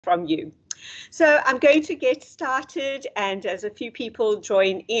from you. So I'm going to get started, and as a few people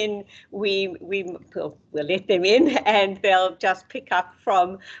join in, we'll let them in, and they'll just pick up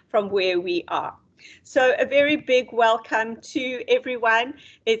from where we are. So a very big welcome to everyone.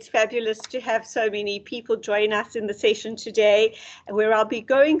 It's fabulous to have so many people join us in the session today, where I'll be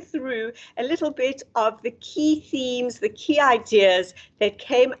going through a little bit of the key themes, the key ideas that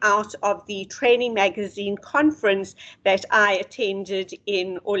came out of the Training Magazine conference that I attended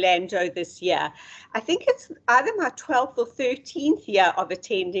in Orlando this year. I think it's either my 12th or 13th year of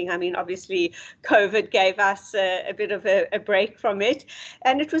attending. I mean, obviously, COVID gave us a bit of a break from it.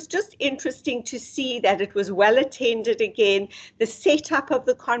 And it was just interesting to see that it was well attended again. The setup of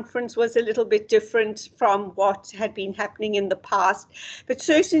the conference was a little bit different from what had been happening in the past. But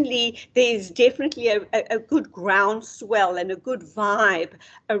certainly, there's definitely a good groundswell and a good vibe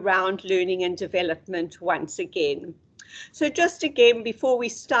around learning and development once again. So just again, before we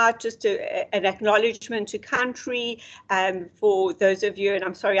start, just an acknowledgement to country for those of you, and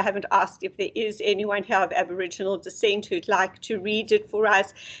I'm sorry I haven't asked if there is anyone here of Aboriginal descent who'd like to read it for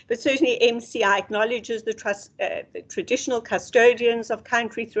us, but certainly MCI acknowledges the traditional custodians of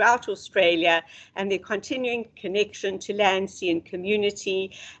country throughout Australia and their continuing connection to land, sea and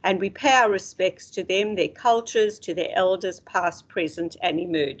community, and we pay our respects to them, their cultures, to their elders past, present and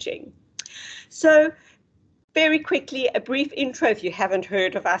emerging. So very quickly, a brief intro if you haven't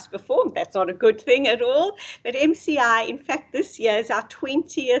heard of us before. That's not a good thing at all. But MCI, in fact, this year is our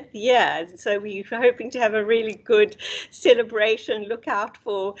 20th year. So we're hoping to have a really good celebration. Look out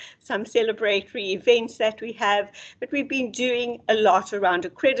for some celebratory events that we have. But we've been doing a lot around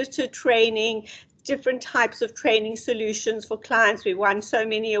accredited training, different types of training solutions for clients. We won so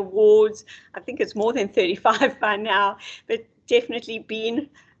many awards. I think it's more than 35 by now, but definitely been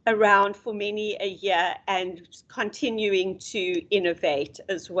around for many a year and continuing to innovate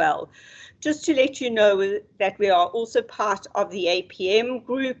as well. Just to let you know that we are also part of the APM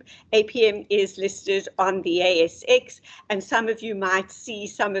group. APM is listed on the ASX, and some of you might see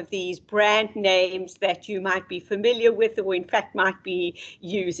some of these brand names that you might be familiar with or in fact might be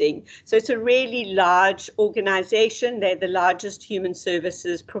using. So it's a really large organization. They're the largest human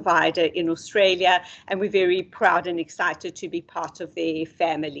services provider in Australia, and we're very proud and excited to be part of their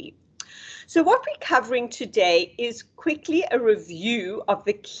family. So what we're covering today is quickly a review of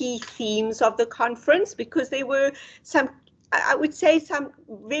the key themes of the conference, because there were some, I would say, some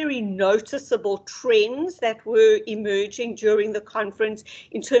very noticeable trends that were emerging during the conference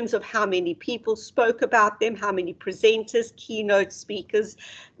in terms of how many people spoke about them, how many presenters, keynote speakers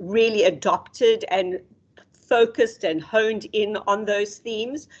really adopted and focused and honed in on those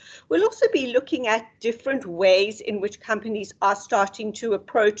themes. We'll also be looking at different ways in which companies are starting to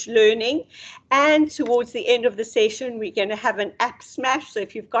approach learning. And towards the end of the session, we're going to have an app smash. So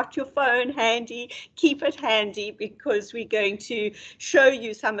if you've got your phone handy, keep it handy, because we're going to show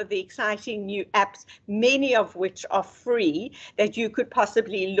you some of the exciting new apps, many of which are free, that you could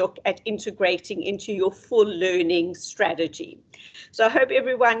possibly look at integrating into your full learning strategy. So I hope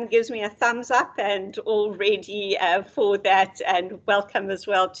everyone gives me a thumbs up and all ready for that, and welcome as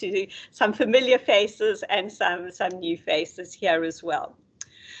well to some familiar faces and some new faces here as well.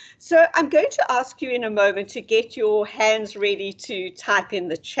 So I'm going to ask you in a moment to get your hands ready to type in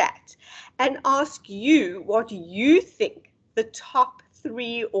the chat and ask you what you think the top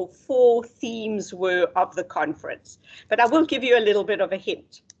 3 or 4 themes were of the conference. But I will give you a little bit of a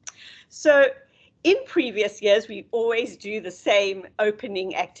hint. So in previous years, we always do the same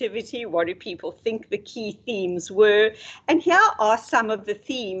opening activity. What do people think the key themes were? And here are some of the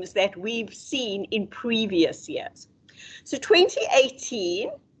themes that we've seen in previous years. So 2018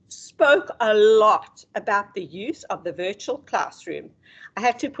 spoke a lot about the use of the virtual classroom. I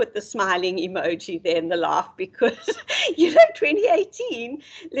had to put the smiling emoji there and the laugh, because, 2018,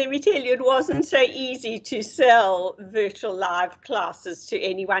 let me tell you, it wasn't so easy to sell virtual live classes to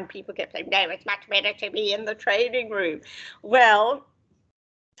anyone. People kept saying, no, it's much better to be in the training room. Well,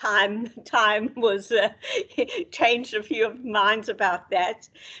 time was changed a few of minds about that,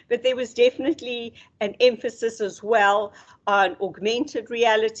 but there was definitely an emphasis as well on augmented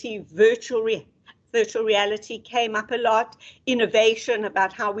reality, virtual reality came up a lot, innovation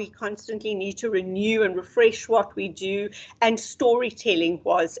about how we constantly need to renew and refresh what we do, and storytelling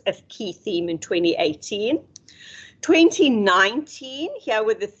was a key theme in 2018. 2019, here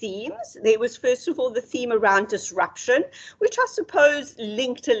were the themes. There was, first of all, the theme around disruption, which I suppose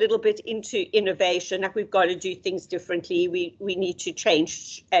linked a little bit into innovation, like we've got to do things differently. We need to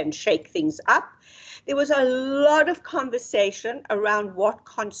change and shake things up. There was a lot of conversation around what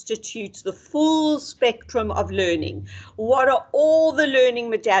constitutes the full spectrum of learning. What are all the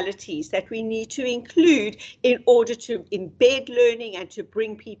learning modalities that we need to include in order to embed learning and to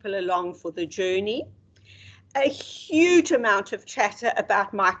bring people along for the journey? A huge amount of chatter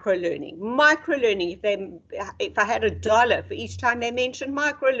about microlearning. Microlearning, if I had $1 for each time they mentioned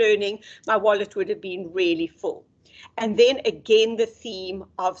microlearning, my wallet would have been really full. And then again, the theme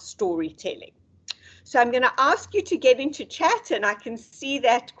of storytelling. So I'm going to ask you to get into chat, and I can see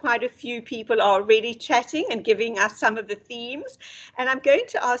that quite a few people are already chatting and giving us some of the themes. And I'm going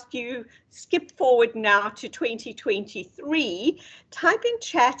to ask you, skip forward now to 2023, type in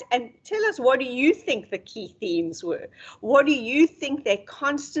chat and tell us, what do you think the key themes were? What do you think they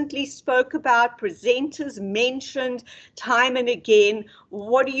constantly spoke about, presenters mentioned time and again?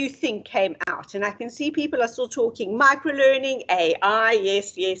 What do you think came out? And I can see people are still talking microlearning, AI,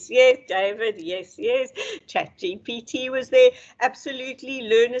 yes, yes, yes, David, yes, yes. ChatGPT was there, absolutely,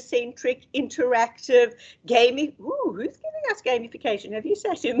 learner-centric, interactive, gaming. Ooh, who's giving us gamification? Have you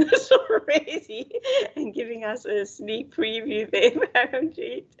sat in this already and giving us a sneak preview there,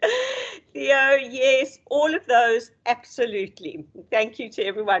 Maranjit? Theo, yes, all of those, absolutely. Thank you to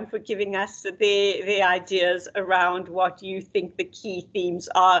everyone for giving us their ideas around what you think the key themes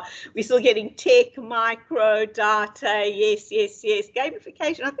are. We're still getting tech, micro, data, yes, yes, yes.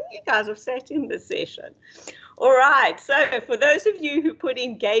 Gamification, I think you guys have sat in this session. All right, so for those of you who put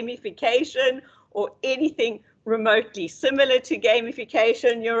in gamification or anything remotely similar to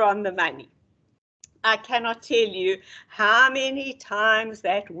gamification, you're on the money. I cannot tell you how many times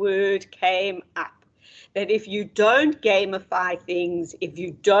that word came up. That if you don't gamify things, if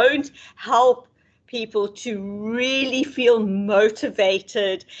you don't help people to really feel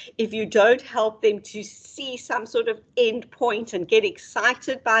motivated, if you don't help them to see some sort of end point and get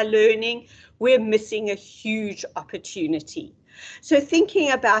excited by learning, we're missing a huge opportunity. So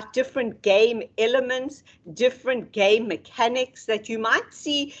thinking about different game elements, different game mechanics that you might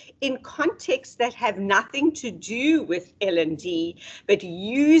see in contexts that have nothing to do with L&D, but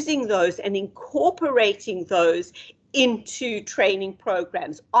using those and incorporating those into training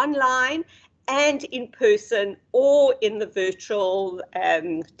programs online and in person or in the virtual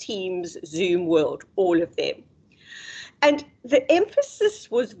Teams, Zoom world, all of them. And the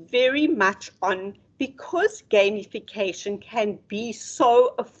emphasis was very much on, because gamification can be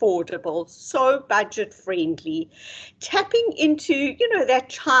so affordable, so budget friendly, tapping into, you know, that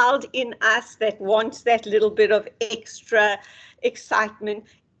child in us that wants that little bit of extra excitement.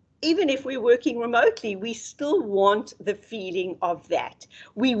 Even if we're working remotely, we still want the feeling of that.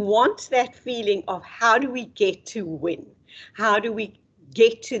 We want that feeling of, how do we get to win? How do we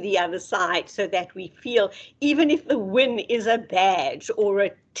get to the other side so that we feel, even if the win is a badge or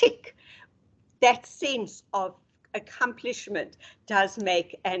a tick, that sense of accomplishment does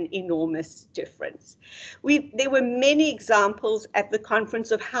make an enormous difference. There were many examples at the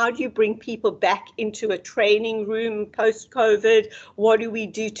conference of how do you bring people back into a training room post-COVID? What do we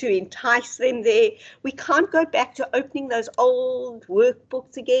do to entice them there? We can't go back to opening those old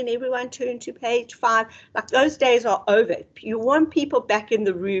workbooks again. Everyone turn to page 5. Like, those days are over. You want people back in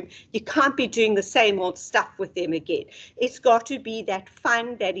the room. You can't be doing the same old stuff with them again. It's got to be that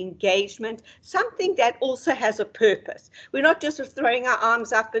fun, that engagement, something that also has a purpose. We're not just throwing our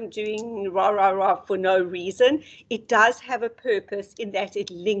arms up and doing rah, rah, rah for no reason. It does have a purpose in that it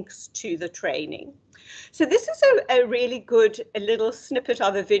links to the training. So this is a really good little snippet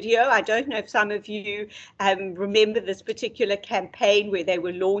of a video. I don't know if some of you remember this particular campaign where they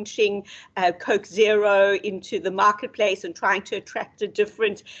were launching Coke Zero into the marketplace and trying to attract a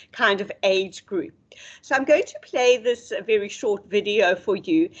different kind of age group. So I'm going to play this very short video for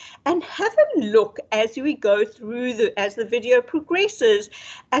you and have a look as we go through as the video progresses,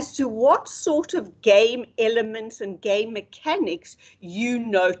 as to what sort of game elements and game mechanics you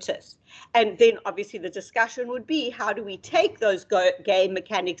notice. And then obviously the discussion would be, how do we take those game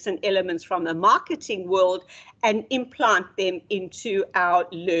mechanics and elements from the marketing world and implant them into our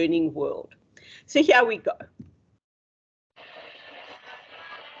learning world? So here we go.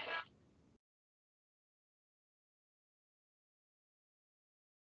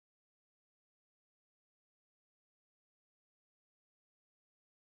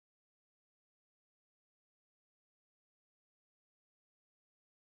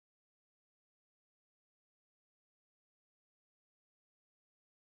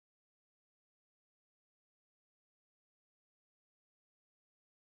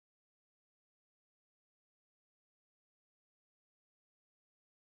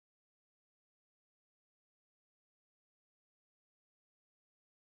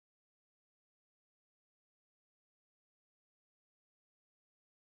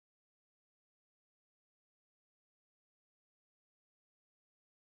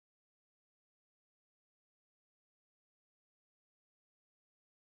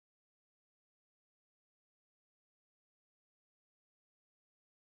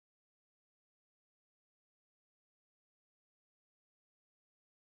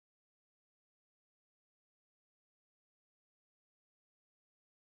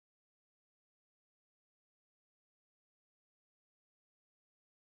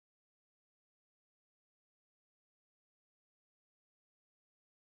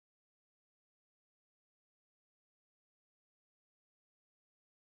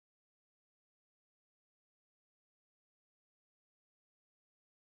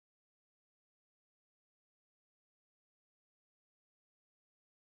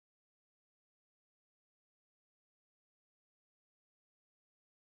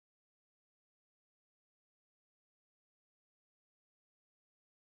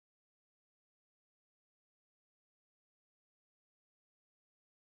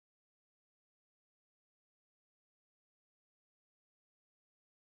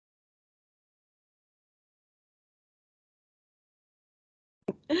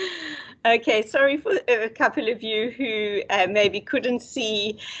 Okay, sorry for a couple of you who maybe couldn't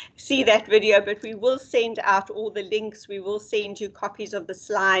see that video, but we will send out all the links. We will send you copies of the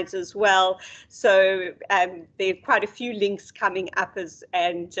slides as well. So there are quite a few links coming up,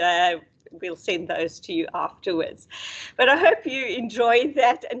 and we'll send those to you afterwards. But I hope you enjoyed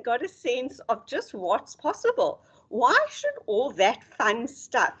that and got a sense of just what's possible. Why should all that fun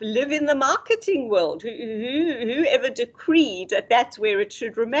stuff live in the marketing world? Whoever decreed that that's where it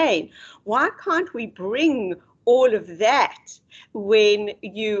should remain? Why can't we bring all of that when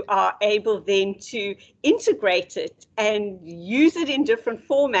you are able then to integrate it and use it in different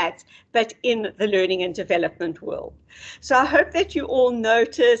formats, but in the learning and development world? So I hope that you all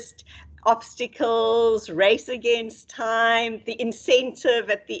noticed obstacles, race against time, the incentive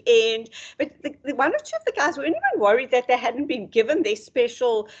at the end. But one or two of the guys weren't even worried that they hadn't been given their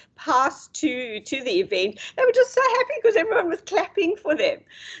special pass to the event. They were just so happy because everyone was clapping for them.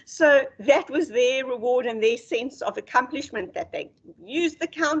 So that was their reward and their sense of accomplishment, that they used the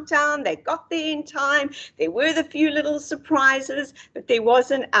countdown, they got there in time, there were the few little surprises, but there was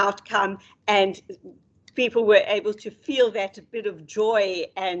an outcome, and people were able to feel that bit of joy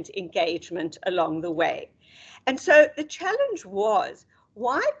and engagement along the way. And so the challenge was,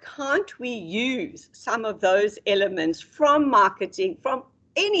 why can't we use some of those elements from marketing, from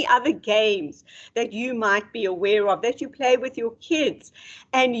any other games that you might be aware of, that you play with your kids,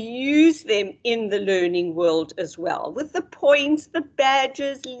 and use them in the learning world as well, with the points, the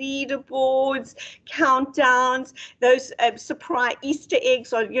badges, leaderboards, countdowns, those surprise Easter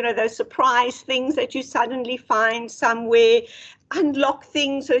eggs, or those surprise things that you suddenly find somewhere, unlock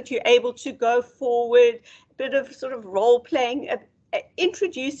things so that you're able to go forward, a bit of sort of role playing,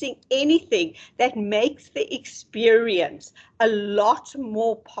 introducing anything that makes the experience a lot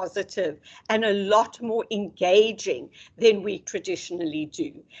more positive and a lot more engaging than we traditionally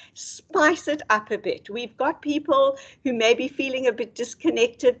do. Spice it up a bit. We've got people who may be feeling a bit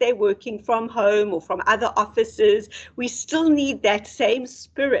disconnected. They're working from home or from other offices. We still need that same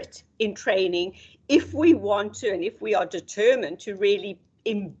spirit in training if we want to, and if we are determined to really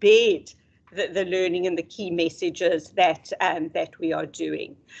embed the learning and the key messages that we are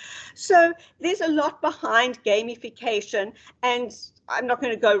doing. So there's a lot behind gamification, and I'm not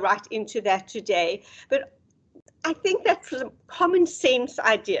going to go right into that today, but I think that some common sense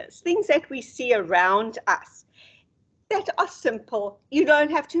ideas, things that we see around us, that are simple. You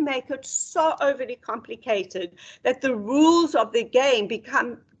don't have to make it so overly complicated that the rules of the game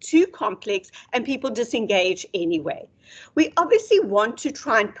become too complex and people disengage anyway. We obviously want to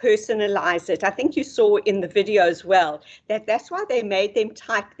try and personalize it. I think you saw in the video as well that that's why they made them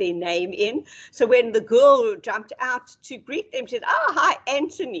type their name in. So when the girl jumped out to greet them, she said, "Oh, hi,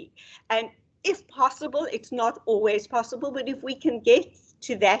 Anthony." And if possible, it's not always possible, but if we can get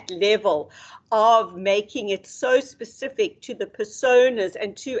to that level of making it so specific to the personas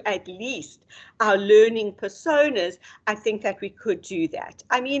and to at least our learning personas, I think that we could do that.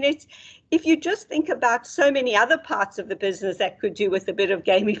 I mean, if you just think about so many other parts of the business that could do with a bit of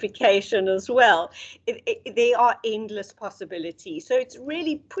gamification as well, there are endless possibilities. So it's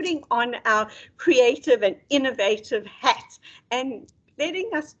really putting on our creative and innovative hat and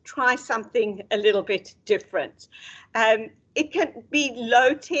letting us try something a little bit different. It can be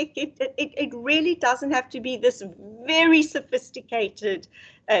low tech. It really doesn't have to be this very sophisticated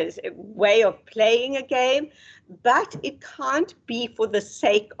way of playing a game, but it can't be for the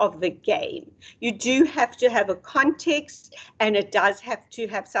sake of the game. You do have to have a context, and it does have to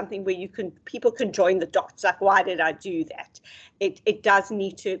have something where people can join the dots, like, why did I do that? It does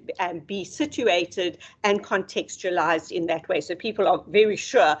need to be situated and contextualized in that way, so people are very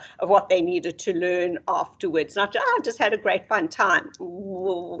sure of what they needed to learn afterwards, not just, I just had a great fun time.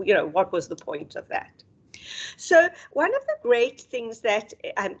 Well, what was the point of that? So one of the great things that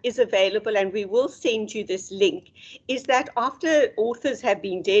is available, and we will send you this link, is that after authors have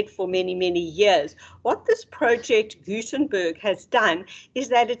been dead for many, many years, what this project Gutenberg has done is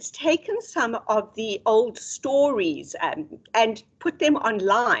that it's taken some of the old stories and put them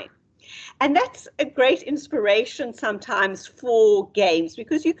online. And that's a great inspiration sometimes for games,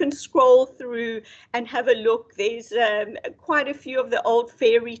 because you can scroll through and have a look. There's quite a few of the old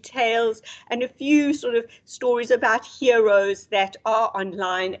fairy tales and a few sort of stories about heroes that are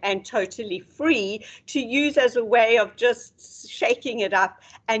online and totally free to use as a way of just shaking it up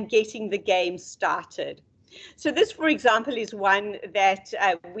and getting the game started. So this, for example, is one that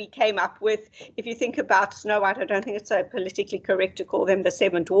we came up with. If you think about Snow White, I don't think it's so politically correct to call them the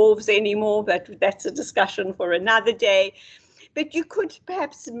seven dwarves anymore, but that's a discussion for another day. But you could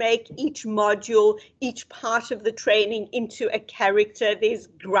perhaps make each module, each part of the training into a character. There's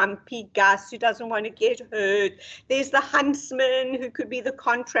Grumpy Gus, who doesn't want to get hurt. There's the huntsman, who could be the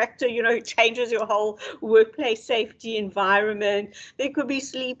contractor, you know, who changes your whole workplace safety environment. There could be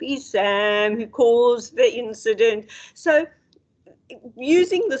Sleepy Sam, who caused the incident. So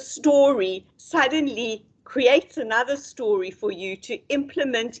using the story suddenly creates another story for you to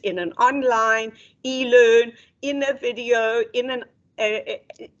implement in an online e-learn, in a video, in an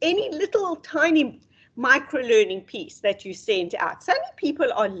any little tiny micro-learning piece that you send out. Suddenly people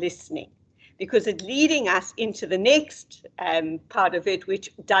are listening, because it's leading us into the next part of it,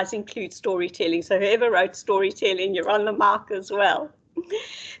 which does include storytelling. So whoever wrote storytelling, you're on the mark as well.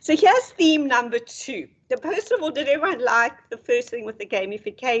 So here's theme number 2. First of all, did everyone like the first thing with the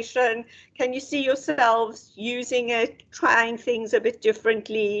gamification? Can you see yourselves using it, trying things a bit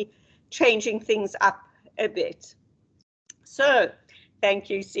differently, changing things up a bit? So thank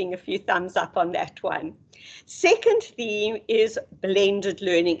you, seeing a few thumbs up on that one. Second theme is blended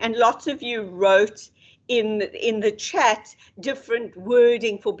learning, and lots of you wrote in the chat different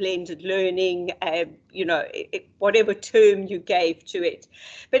wording for blended learning, you know, whatever term you gave to it.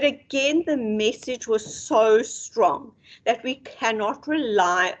 But again, the message was so strong that we cannot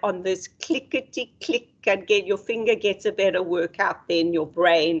rely on this clickety click and get your finger gets a better workout than your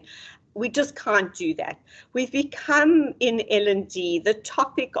brain. We just can't do that. We've become in L&D the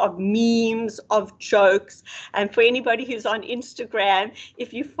topic of memes, of jokes. And for anybody who's on Instagram,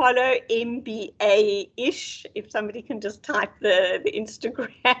 if you follow MBA-ish, if somebody can just type the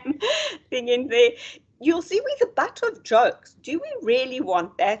Instagram thing in there, you'll see we're the butt of jokes. Do we really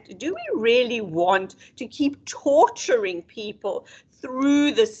want that? Do we really want to keep torturing people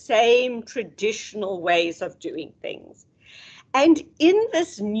through the same traditional ways of doing things? And in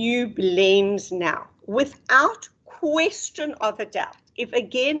this new blend now, without question of a doubt, if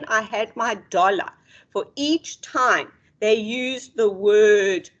again I had my dollar for each time they used the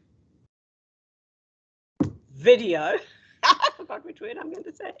word video, I forgot which word I'm going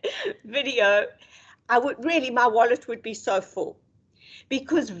to say, video, I would really, my wallet would be so full.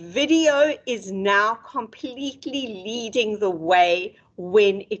 Because video is now completely leading the way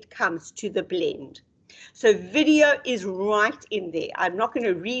when it comes to the blend. So video is right in there. I'm not going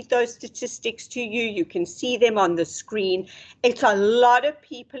to read those statistics to you. You can see them on the screen. It's a lot of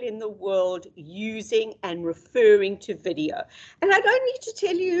people in the world using and referring to video. And I don't need to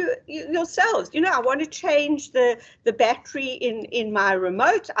tell you yourselves, you know, I want to change the battery in my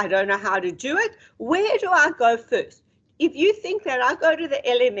remote. I don't know how to do it. Where do I go first? If you think that I go to the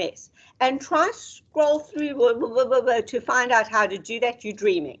LMS and try scroll through to find out how to do that, you're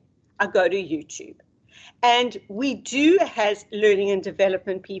dreaming. I go to YouTube. And we do, as learning and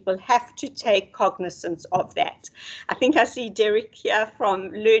development people, have to take cognizance of that. I think I see Derek here from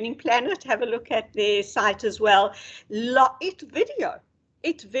Learning Planet. Have a look at their site as well. It's video.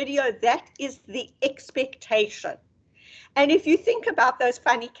 It's video. That is the expectation. And if you think about those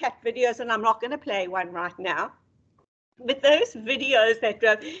funny cat videos, and I'm not going to play one right now, but those videos that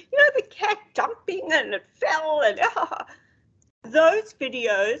go, you know, the cat jumping and it fell, and those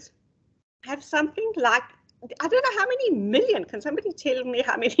videos have something like, I don't know how many million, can somebody tell me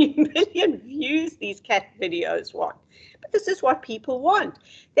how many million views these cat videos want? But this is what people want.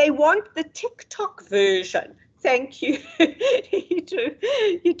 They want the TikTok version. Thank you. You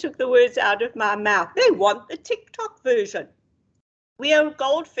took the words out of my mouth. They want the TikTok version. We are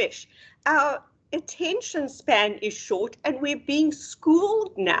goldfish. Our attention span is short, and we're being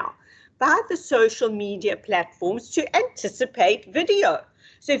schooled now by the social media platforms to anticipate video.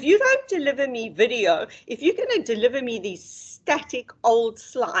 So if you don't deliver me video, if you're going to deliver me these static old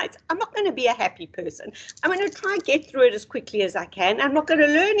slides, I'm not going to be a happy person. I'm going to try and get through it as quickly as I can. I'm not going to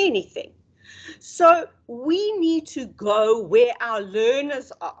learn anything. So we need to go where our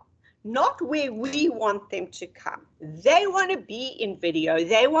learners are, not where we want them to come. They want to be in video.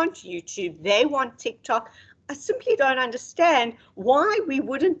 They want YouTube. They want TikTok. I simply don't understand why we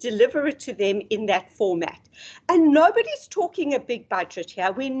wouldn't deliver it to them in that format. And nobody's talking a big budget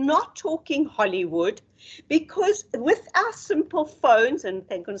here. We're not talking Hollywood, because with our simple phones, and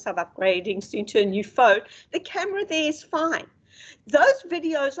thank goodness I'm upgrading soon to a new phone, the camera there is fine. Those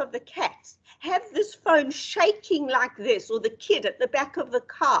videos of the cats have this phone shaking like this, or the kid at the back of the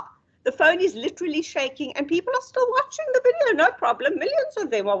car. The phone is literally shaking, and people are still watching the video, no problem. Millions of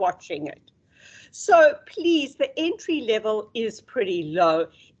them are watching it. So please, the entry level is pretty low.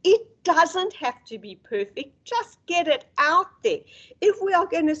 It doesn't have to be perfect. Just get it out there. If we are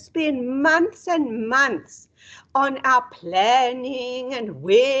going to spend months and months on our planning and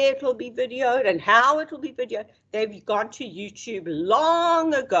where it will be videoed and how it will be videoed, they've gone to YouTube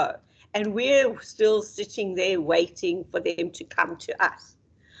long ago, and we're still sitting there waiting for them to come to us.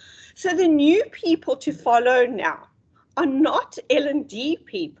 So the new people to follow now are not L&D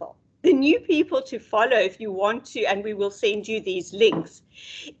people. The new people to follow, if you want to, and we will send you these links,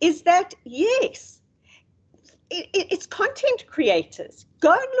 is that, yes, it's content creators.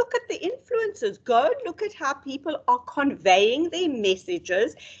 Go and look at the influencers. Go and look at how people are conveying their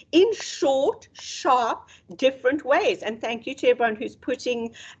messages in short, sharp, different ways. And thank you to everyone who's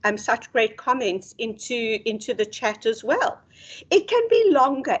putting such great comments into the chat as well. It can be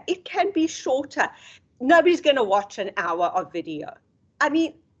longer. It can be shorter. Nobody's going to watch an hour of video. I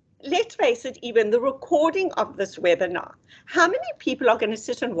mean, let's face it, even the recording of this webinar, how many people are going to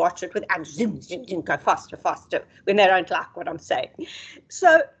sit and watch it without zoom, go faster, faster, when they don't like what I'm saying?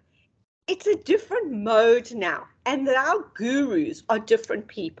 So it's a different mode now, and our gurus are different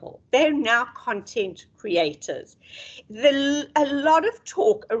people. They're now content creators. A lot of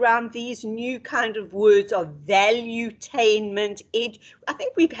talk around these new kind of words of valuetainment. I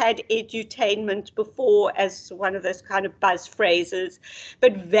think we've had edutainment before as one of those kind of buzz phrases,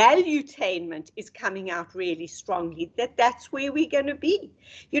 but valuetainment is coming out really strongly, that's where we're going to be.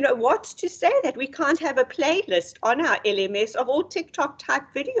 You know, what's to say that we can't have a playlist on our LMS of all TikTok type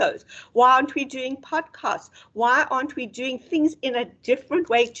videos? Why aren't we doing podcasts? Why aren't we doing things in a different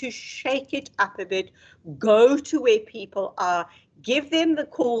way to shake it up a bit? Go to where people are, give them the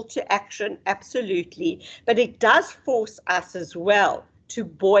call to action, absolutely, but it does force us as well to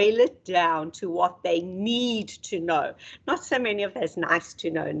boil it down to what they need to know. Not so many of those nice to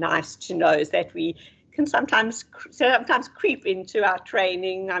knows that we can sometimes creep into our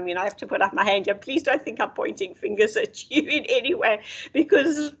training. I mean, I have to put up my hand here. Please don't think I'm pointing fingers at you in any way,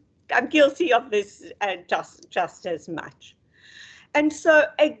 because I'm guilty of this just as much. And so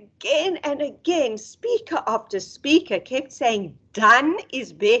again and again, speaker after speaker kept saying, done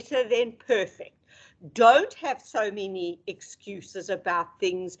is better than perfect. Don't have so many excuses about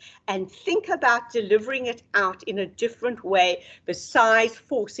things, and think about delivering it out in a different way besides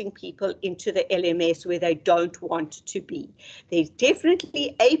forcing people into the LMS where they don't want to be. There's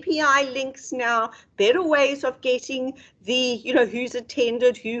definitely API links now, better ways of getting the, who's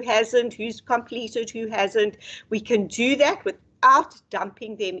attended, who hasn't, who's completed, who hasn't. We can do that without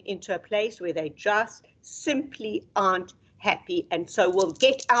dumping them into a place where they just simply aren't happy, and so will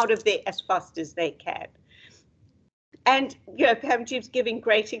get out of there as fast as they can. And Pam Jeeves giving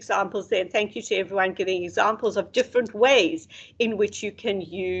great examples there, and thank you to everyone giving examples of different ways in which you can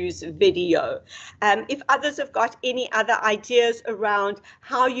use video. If others have got any other ideas around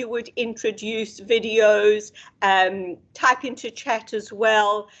how you would introduce videos, type into chat as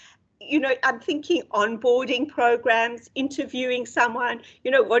well. I'm thinking onboarding programs, interviewing someone,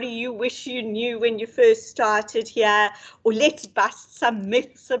 what do you wish you knew when you first started here? Or let's bust some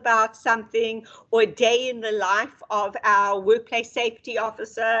myths about something, or a day in the life of our workplace safety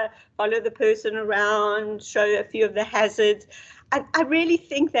officer, follow the person around, show a few of the hazards. I really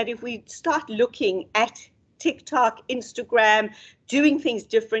think that if we start looking at TikTok, Instagram, doing things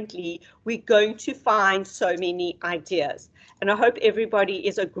differently, we're going to find so many ideas. And I hope everybody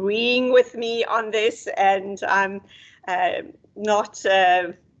is agreeing with me on this, and I'm not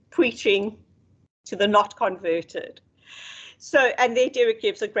preaching to the not converted. So, and there Derek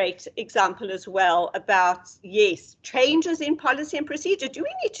gives a great example as well about, yes, changes in policy and procedure. Do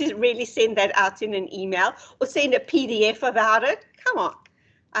we need to really send that out in an email or send a PDF about it? Come on.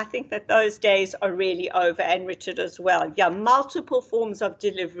 I think that those days are really over, and Richard as well. Yeah, multiple forms of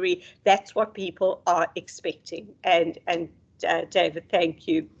delivery. That's what people are expecting. And David, thank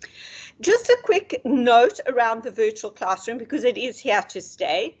you. Just a quick note around the virtual classroom, because it is here to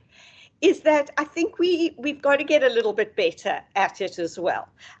stay, is that I think we've got to get a little bit better at it as well.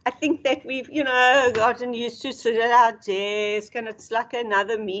 I think that we've, gotten used to sit at our desk and it's like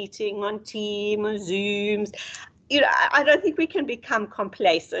another meeting on Teams or Zooms. I don't think we can become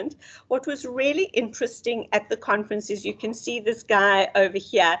complacent. What was really interesting at the conference is you can see this guy over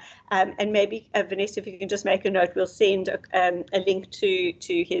here, and maybe Vanessa, if you can just make a note, we'll send a link to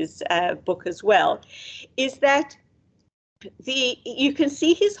his book as well, is that you can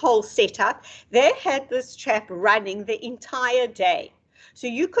see his whole setup. They had this chap running the entire day. So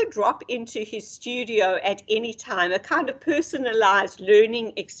you could drop into his studio at any time, a kind of personalized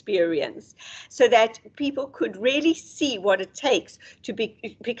learning experience, so that people could really see what it takes to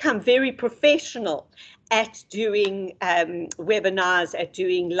become very professional at doing webinars, at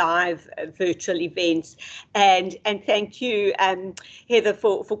doing live virtual events. And thank you, Heather,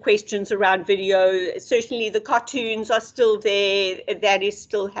 for questions around video. Certainly the cartoons are still there, that is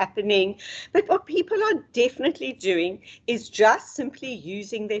still happening. But what people are definitely doing is just simply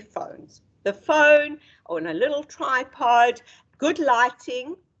using their phones. The phone on a little tripod, good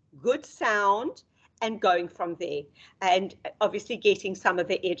lighting, good sound, and going from there, and obviously getting some of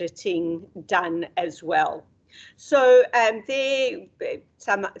the editing done as well. So there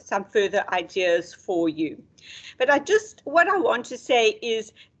some further ideas for you. But what I want to say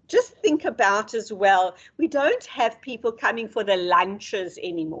is, just think about as well, we don't have people coming for the lunches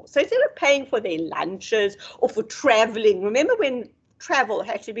anymore. So instead of paying for their lunches or for traveling, remember when travel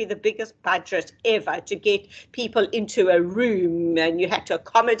had to be the biggest budget ever to get people into a room, and you had to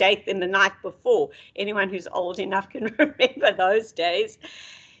accommodate them the night before. Anyone who's old enough can remember those days.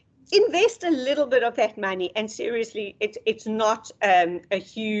 Invest a little bit of that money, and seriously, it's not a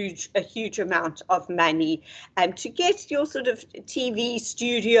huge amount of money to get your sort of TV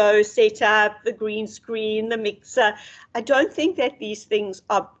studio set up, the green screen, the mixer. I don't think that these things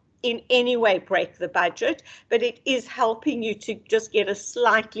are in any way break the budget, but it is helping you to just get a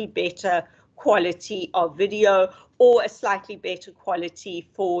slightly better quality of video, or a slightly better quality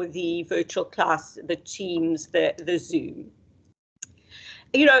for the virtual class, the Teams, the Zoom.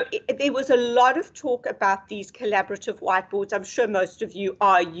 You know, there was a lot of talk about these collaborative whiteboards. I'm sure most of you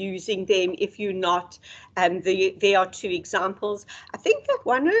are using them. If you're not, there are two examples. I think that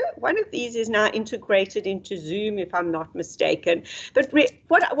one of these is now integrated into Zoom, if I'm not mistaken. But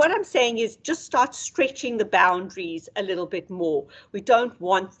what I'm saying is, just start stretching the boundaries a little bit more. We don't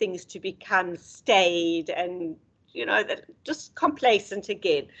want things to become staid and, you know, that just complacent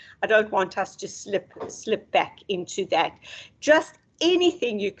again. I don't want us to slip back into that. Just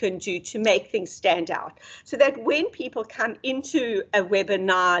anything you can do to make things stand out, so that when people come into a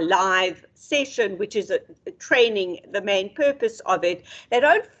webinar live session, which is a training, the main purpose of it, they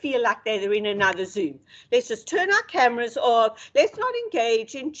don't feel like they're in another Zoom. Let's just turn our cameras off. Let's not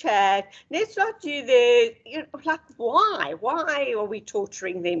engage in chat. Let's not do the, you know, like, why are we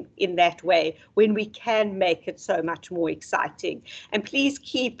torturing them in that way when we can make it so much more exciting? And please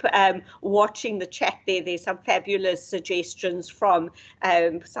keep watching the chat there. There's some fabulous suggestions from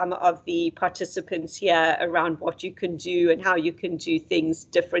some of the participants here around what you can do and how you can do things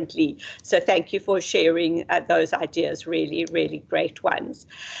differently. So thank you for sharing those ideas, really, really great ones.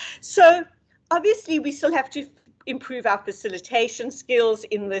 So obviously we still have to improve our facilitation skills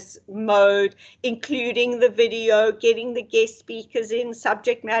in this mode, including the video, getting the guest speakers in,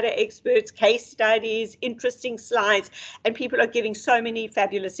 subject matter experts, case studies, interesting slides, and people are giving so many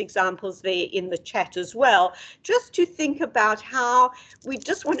fabulous examples there in the chat as well, just to think about how we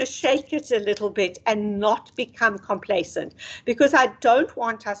just want to shake it a little bit and not become complacent, because I don't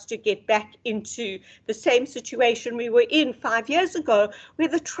want us to get back into the same situation we were in 5 years ago, where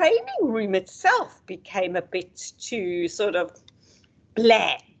the training room itself became a bit too sort of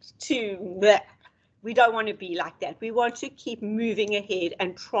bland, we don't want to be like that. We want to keep moving ahead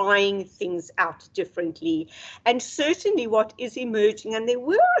and trying things out differently. And certainly what is emerging, and there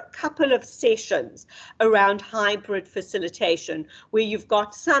were a couple of sessions around hybrid facilitation where you've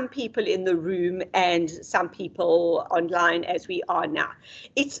got some people in the room and some people online, as we are now.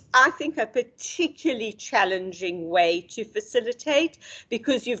 It's, I think, a particularly challenging way to facilitate,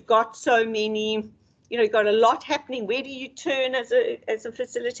 because you've got so many, you know, you've got a lot happening. Where do you turn as a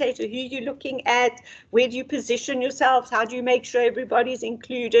facilitator? Who are you looking at? Where do you position yourselves? How do you make sure everybody's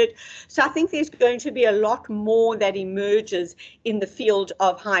included? So I think there's going to be a lot more that emerges in the field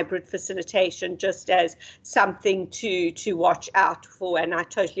of hybrid facilitation, just as something to watch out for. And I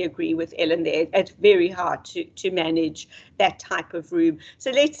totally agree with Ellen there. It's very hard to manage that type of room.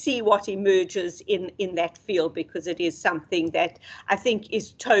 So let's see what emerges in that field, because it is something that I think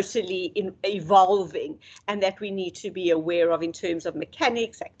is totally evolving, and that we need to be aware of in terms of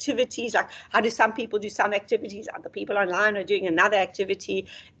mechanics, activities, like how do some people do some activities, other people online are doing another activity.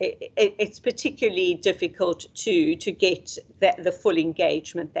 It's particularly difficult to get the full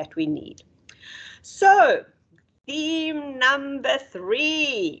engagement that we need. So theme number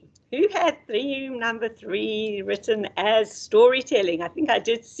 3. Who had number three written as storytelling? I think I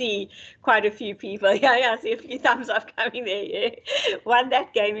did see quite a few people. Yeah, I see a few thumbs up coming there. Yeah. One,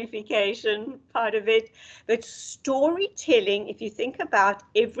 that gamification part of it. But storytelling, if you think about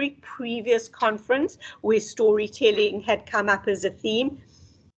every previous conference where storytelling had come up as a theme,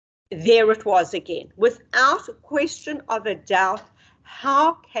 there it was again. Without a question of a doubt,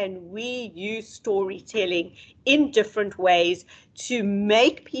 how can we use storytelling in different ways to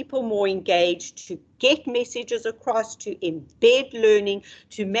make people more engaged, to get messages across, to embed learning,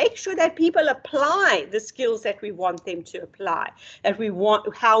 to make sure that people apply the skills that we want them to apply,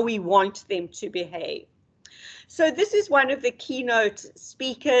 how we want them to behave. So this is one of the keynote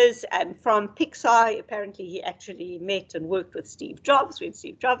speakers from Pixar. Apparently he actually met and worked with Steve Jobs when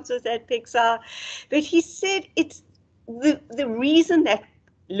Steve Jobs was at Pixar. But he said it's the reason that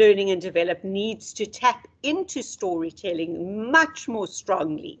learning and develop needs to tap into storytelling much more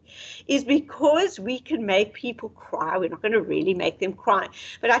strongly is because we can make people cry. We're not going to really make them cry.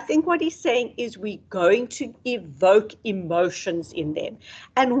 But I think what he's saying is we're going to evoke emotions in them.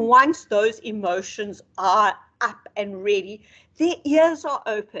 And once those emotions are up and ready, their ears are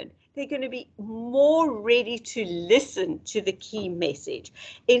open. They're going to be more ready to listen to the key message.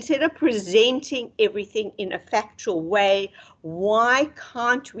 Instead of presenting everything in a factual way, why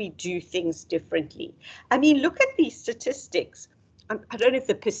can't we do things differently? I mean, look at these statistics. I don't know if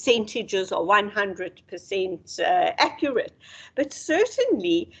the percentages are 100% accurate, but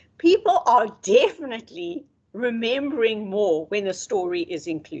certainly people are definitely remembering more when a story is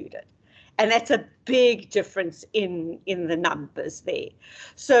included. And that's a big difference in the numbers there.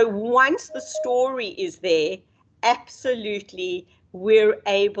 So once the story is there, absolutely, we're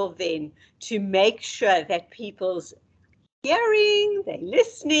able then to make sure that people's hearing, they're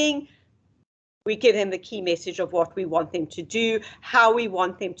listening, we give them the key message of what we want them to do, how we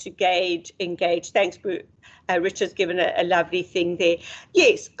want them to engage. Thanks, Richard's given a lovely thing there.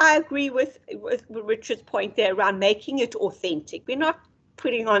 Yes, I agree with Richard's point there around making it authentic. We're not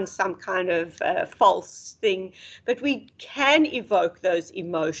putting on some kind of false thing, but we can evoke those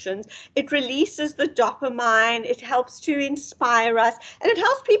emotions. It releases the dopamine, it helps to inspire us, and it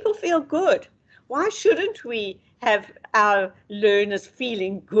helps people feel good. Why shouldn't we have our learners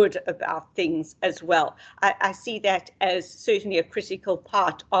feeling good about things as well? I see that as certainly a critical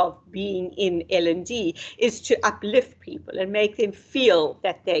part of being in L&D, is to uplift people and make them feel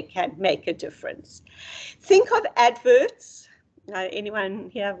that they can make a difference. Think of adverts. Anyone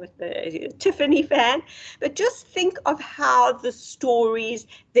here with the Tiffany fan? But just think of how the stories,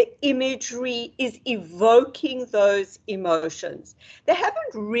 the imagery is evoking those emotions. They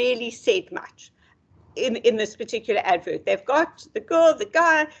haven't really said much in this particular advert. They've got the girl, the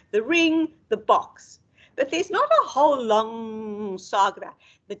guy, the ring, the box. But there's not a whole long saga about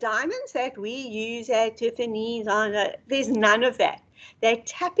the diamonds that we use at Tiffany's. There's none of that. They're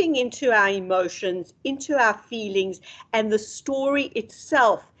tapping into our emotions, into our feelings, and the story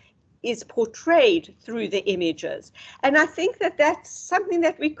itself is portrayed through the images. And I think that that's something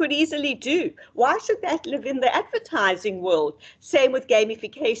that we could easily do. Why should that live in the advertising world? Same with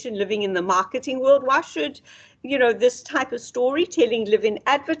gamification living in the marketing world. Why should, this type of storytelling live in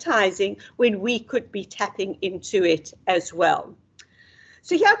advertising when we could be tapping into it as well?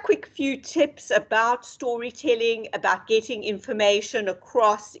 So here are a quick few tips about storytelling, about getting information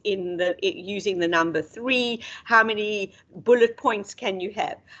across using the number 3. How many bullet points can you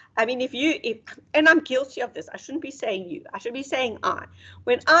have? I mean, and I'm guilty of this. I shouldn't be saying you. I should be saying I.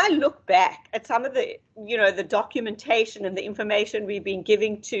 When I look back at some of the, the documentation and the information we've been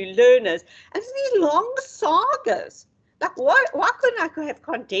giving to learners, and it's these long sagas. Like, why couldn't I have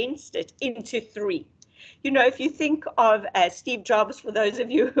condensed it into 3? If you think of Steve Jobs, for those of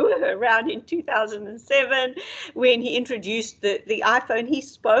you who were around in 2007, when he introduced the iPhone, he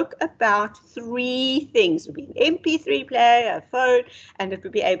spoke about 3 things. It would be an MP3 player, a phone, and it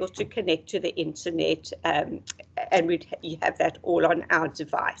would be able to connect to the internet, and you have that all on our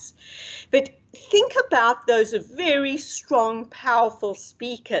device. But think about those very strong, powerful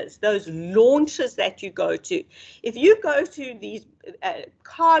speakers, those launches that you go to. If you go to these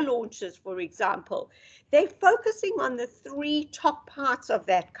car launches, for example, they're focusing on the 3 top parts of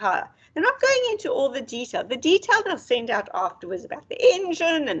that car. They're not going into all the detail. The detail they'll send out afterwards about the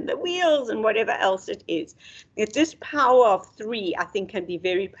engine and the wheels and whatever else it is. This power of 3, I think, can be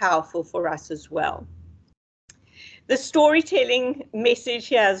very powerful for us as well. The storytelling message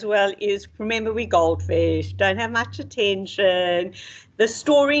here as well is, remember, we goldfish, don't have much attention. The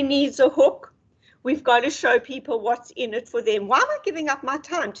story needs a hook. We've got to show people what's in it for them. Why am I giving up my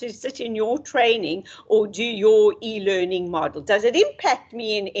time to sit in your training or do your e-learning model? Does it impact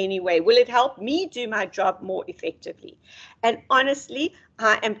me in any way? Will it help me do my job more effectively? And honestly,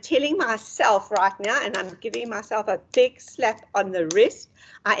 I am telling myself right now, and I'm giving myself a big slap on the wrist,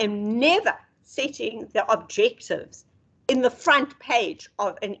 I am never setting the objectives in the front page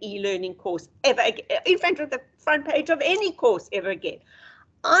of an e-learning course ever again, in front of the front page of any course ever again.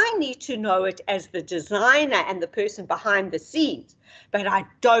 I need to know it as the designer and the person behind the scenes, but I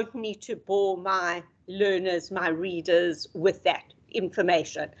don't need to bore my learners, my readers with that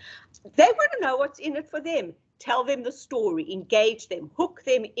information. They want to know what's in it for them. Tell them the story, engage them, hook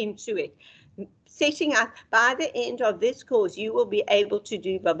them into it. Setting up, by the end of this course, you will be able to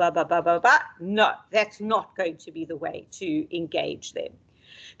do blah, blah, blah, blah, blah, blah. No, that's not going to be the way to engage them,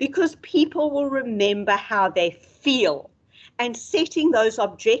 because people will remember how they feel. And setting those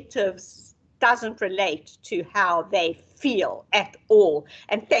objectives doesn't relate to how they feel at all.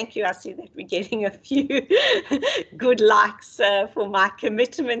 And thank you, I see that we're getting a few good likes for my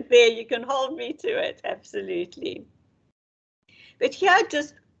commitment there. You can hold me to it, absolutely. But here,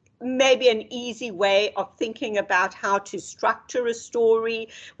 just maybe an easy way of thinking about how to structure a story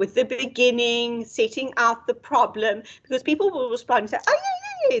with the beginning, setting out the problem, because people will respond and say, oh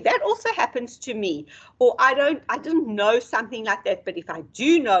yeah, that also happens to me, or I didn't know something like that, but if I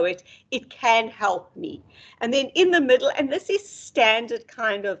do know it, it can help me. And then in the middle, and this is standard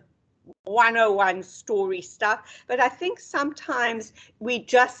kind of 101 story stuff, but I think sometimes we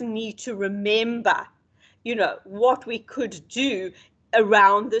just need to remember, you know, what we could do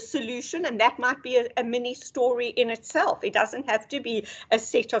around the solution, and that might be a mini story in itself. It doesn't have to be a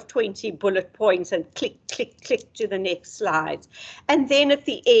set of 20 bullet points and click, click, click to the next slides. And then at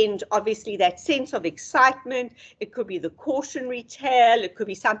the end, obviously, that sense of excitement. It could be the cautionary tale. It could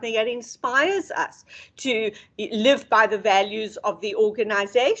be something that inspires us to live by the values of the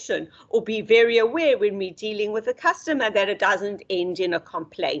organization, or be very aware when we're dealing with a customer that it doesn't end in a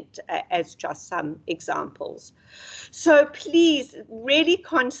complaint, as just some examples. So please really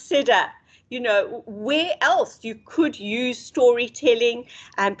consider, you know, where else you could use storytelling.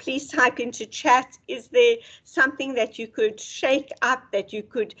 And please type into chat, is there something that you could shake up, that you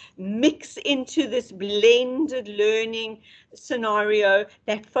could mix into this blended learning scenario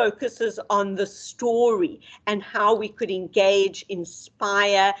that focuses on the story and how we could engage,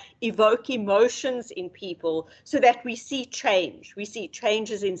 inspire, evoke emotions in people so that we see change. We see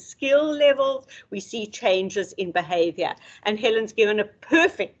changes in skill levels, we see changes in behavior. And Helen's given a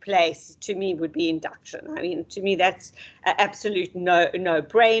perfect place, to me, would be induction. I mean, to me, that's an absolute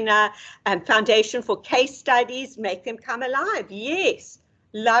no-brainer. Foundation for case studies, make them come alive. Yes,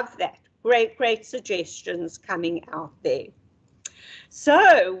 love that. Great suggestions coming out there.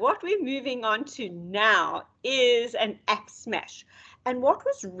 So what we're moving on to now is an app smash. And what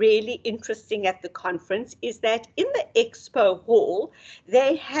was really interesting at the conference is that in the expo hall,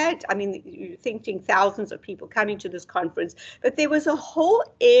 they had, I mean, you're thinking thousands of people coming to this conference, but there was a whole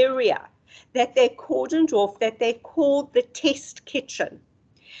area that they cordoned off that they called the test kitchen.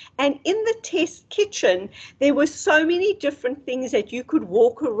 And in the test kitchen, there were so many different things that you could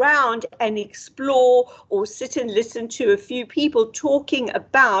walk around and explore, or sit and listen to a few people talking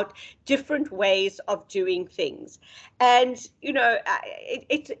about different ways of doing things. And, you know,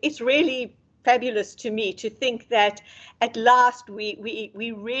 it's really fabulous to me to think that at last we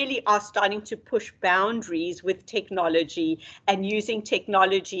really are starting to push boundaries with technology and using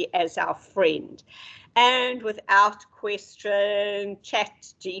technology as our friend. And without question,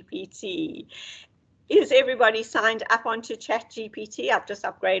 ChatGPT. Is everybody signed up onto ChatGPT? I've just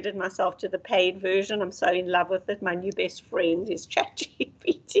upgraded myself to the paid version. I'm so in love with it. My new best friend is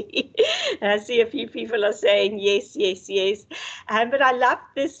ChatGPT. And I see a few people are saying yes, yes, yes. But I love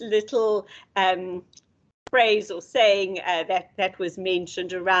this little phrase or saying that was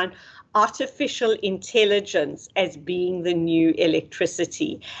mentioned around artificial intelligence as being the new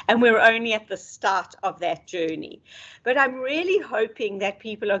electricity. And we're only at the start of that journey. But I'm really hoping that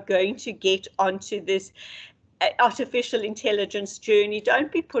people are going to get onto this artificial intelligence journey.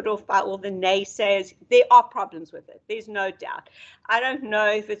 Don't be put off by all the naysayers. There are problems with it. There's no doubt. I don't know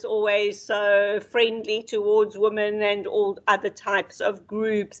if it's always so friendly towards women and all other types of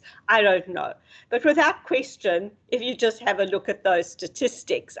groups. I don't know. But without question, if you just have a look at those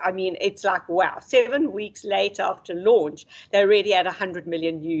statistics, I mean, it's like, wow, 7 weeks later after launch, they're already at 100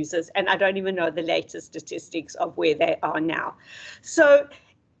 million users. And I don't even know the latest statistics of where they are now. So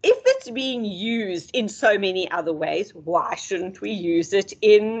if it's being used in so many other ways, why shouldn't we use it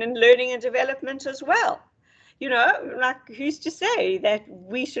in learning and development as well? you know, like who's to say that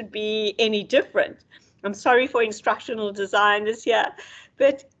we should be any different? I'm sorry for instructional designers here,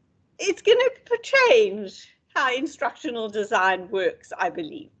 but it's going to change how instructional design works, I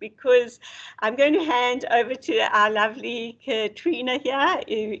believe, because I'm going to hand over to our lovely Katrina here,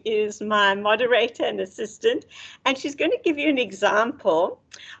 who is my moderator and assistant, and she's going to give you an example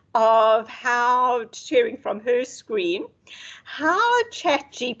of how, sharing from her screen, how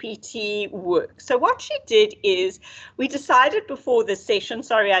ChatGPT works. So what she did is, we decided before the session,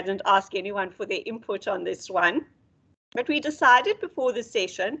 sorry I didn't ask anyone for their input on this one, but we decided before the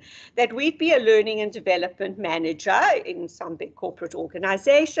session that we'd be a learning and development manager in some big corporate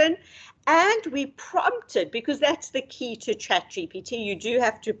organization. And we prompted, because that's the key to ChatGPT, you do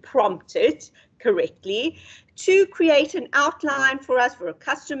have to prompt it correctly, to create an outline for us for a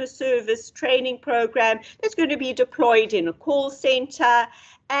customer service training program that's going to be deployed in a call center.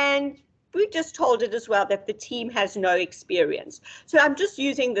 And we just told it as well that the team has no experience. So I'm just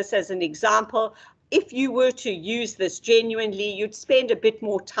using this as an example. If you were to use this genuinely, you'd spend a bit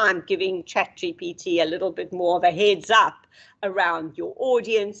more time giving ChatGPT a little bit more of a heads up around your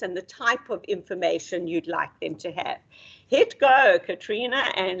audience and the type of information you'd like them to have. Hit go,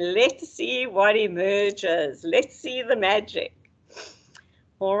 Katrina, and let's see what emerges. Let's see the magic.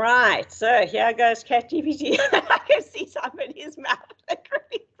 All right, so here goes ChatGPT. I can see somebody's mouth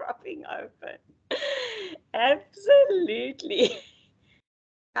literally dropping open. Absolutely.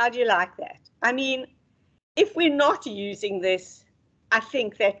 How do you like that? I mean, if we're not using this, I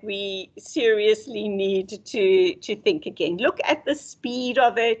think that we seriously need to think again. Look at the speed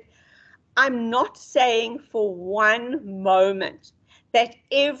of it. I'm not saying for one moment that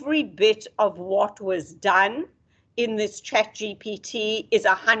every bit of what was done in this ChatGPT is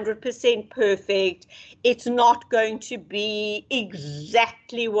 100% perfect. It's not going to be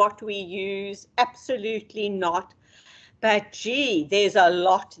exactly what we use. Absolutely not. But gee, there's a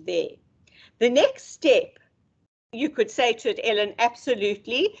lot there. The next step, you could say to it, Ellen,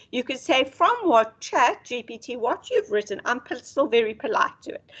 absolutely. You could say from what ChatGPT, what you've written, I'm still very polite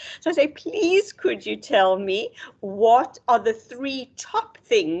to it. So I say, please, could you tell me what are the 3 top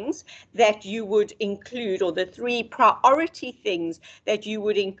things that you would include, or the 3 priority things that you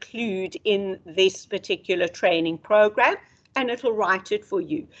would include in this particular training program? And it'll write it for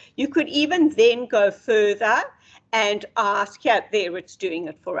you. You could even then go further and ask, yeah, there it's doing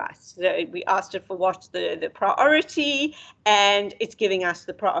it for us. So we asked it for what's the priority, and it's giving us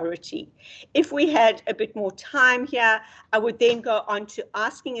the priority. If we had a bit more time here, I would then go on to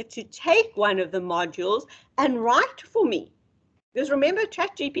asking it to take one of the modules and write for me. Because remember,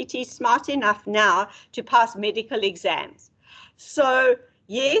 ChatGPT is smart enough now to pass medical exams. So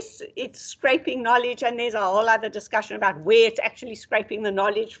yes, it's scraping knowledge, and there's a whole other discussion about where it's actually scraping the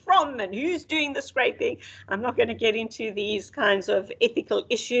knowledge from and who's doing the scraping. I'm not going to get into these kinds of ethical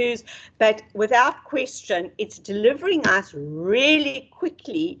issues, but without question, it's delivering us really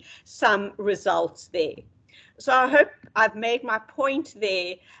quickly some results there. So I hope I've made my point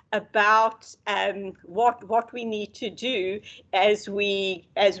there about what we need to do as we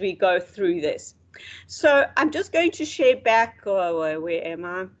go through this. So I'm just going to share back. Oh, where am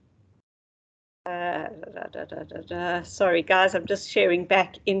I? Sorry, guys, I'm just sharing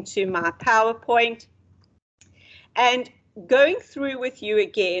back into my PowerPoint and going through with you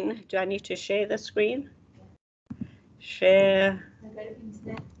again. Do I need to share the screen? Share.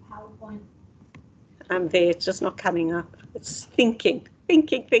 I'm there. It's just not coming up. It's thinking.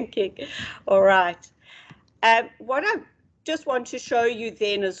 All right. What I just want to show you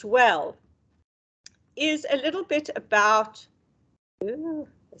then as well is a little bit about, ooh,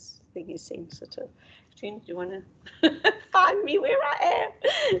 this thing is sensitive. Do you want to find me where I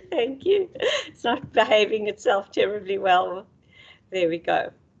am? Thank you. It's not behaving itself terribly well. There we go.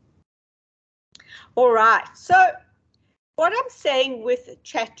 All right. So what I'm saying with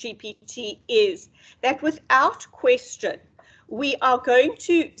ChatGPT is that without question, we are going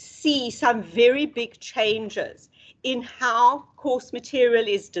to see some very big changes in how course material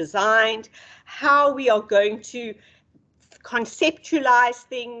is designed, how we are going to conceptualize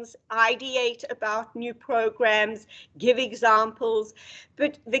things, ideate about new programs, give examples.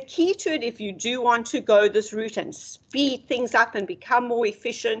 But the key to it, if you do want to go this route and speed things up and become more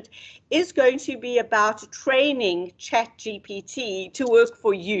efficient, is going to be about training ChatGPT to work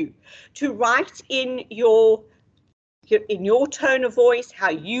for you, to write in your tone of voice, how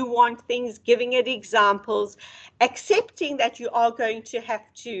you want things, giving it examples, accepting that you are going to have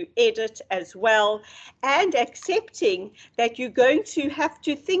to edit as well, and accepting that you're going to have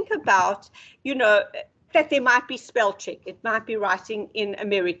to think about, you know, that there might be spell check. It might be writing in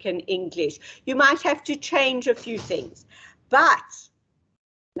American English. You might have to change a few things, but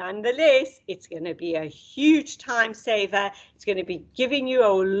nonetheless, it's going to be a huge time saver. It's going to be giving you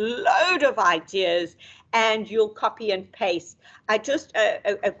a load of ideas, and you'll copy and paste. I just,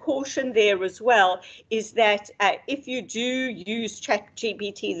 a caution there as well is that if you do use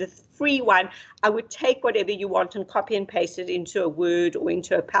ChatGPT, the free one, I would take whatever you want and copy and paste it into a Word or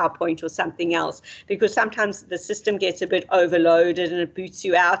into a PowerPoint or something else, because sometimes the system gets a bit overloaded and it boots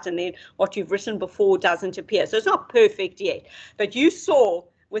you out, and then what you've written before doesn't appear. So it's not perfect yet, but you saw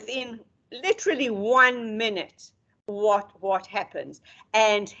within literally 1 minute what happens.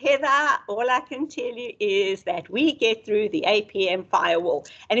 And Heather, all I can tell you is that we get through the APM firewall,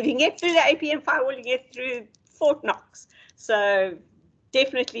 and if you can get through the APM firewall, you get through Fort Knox. So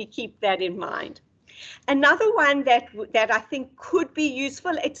definitely keep that in mind. Another one that I think could be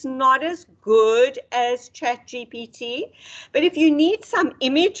useful, it's not as good as ChatGPT, but if you need some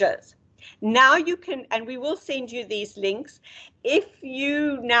images, now you can, and we will send you these links. If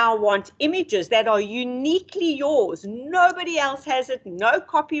you now want images that are uniquely yours, nobody else has it, no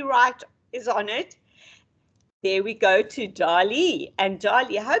copyright is on it, there we go to DALL-E. And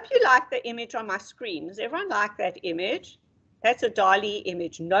DALL-E, I hope you like the image on my screen. Does everyone like that image? That's a DALL-E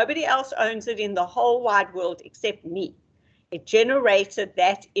image. Nobody else owns it in the whole wide world except me. It generated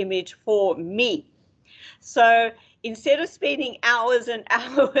that image for me. So instead of spending hours and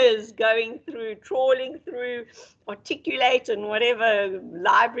hours going through, trawling through Articulate and whatever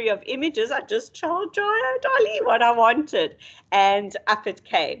library of images, I just told DALL-E what I wanted, and up it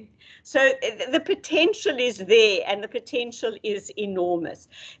came. So the potential is there, and the potential is enormous.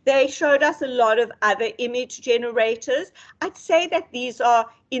 They showed us a lot of other image generators. I'd say that these are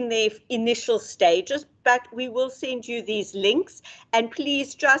in their initial stages, but we will send you these links, and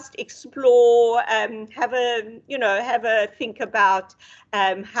please just explore, have a think about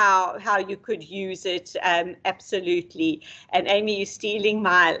how you could use it. Absolutely. And Amy, you're stealing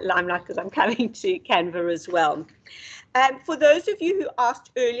my limelight because I'm coming to Canva as well. For those of you who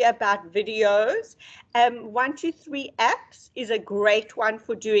asked earlier about videos, 123 Apps is a great one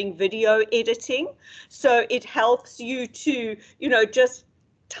for doing video editing. So it helps you to, just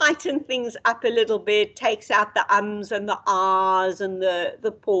tighten things up a little bit, takes out the ums and the ahs and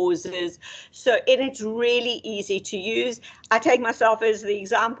the pauses. So it's really easy to use. I take myself as the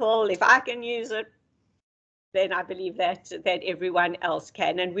example. If I can use it, then I believe that everyone else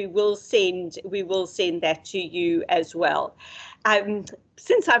can, and we will send that to you as well.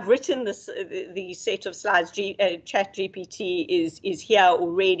 Since I've written the set of slides, ChatGPT is here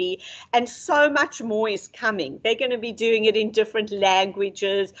already, and so much more is coming. They're going to be doing it in different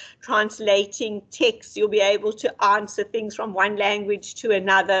languages, translating text. You'll be able to answer things from one language to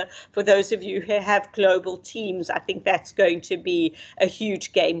another. For those of you who have global teams, I think that's going to be a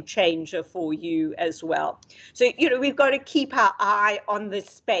huge game changer for you as well. So, we've got to keep our eye on this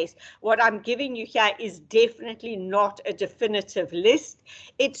space. What I'm giving you here is definitely not a definitive list.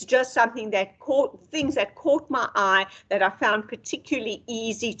 It's just something things that caught my eye, that I found particularly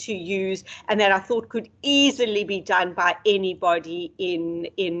easy to use, and that I thought could easily be done by anybody in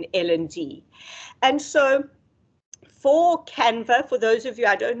L&D. And so for Canva, for those of you,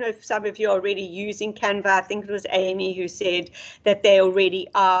 I don't know if some of you are already using Canva. I think it was Amy who said that they already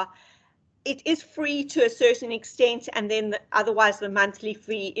are. It is free to a certain extent, and then otherwise the monthly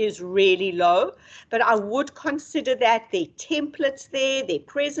fee is really low. But I would consider that there templates there, there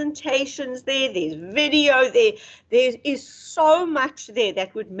presentations there's video there. There is so much there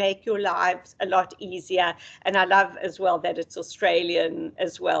that would make your lives a lot easier. And I love as well that it's Australian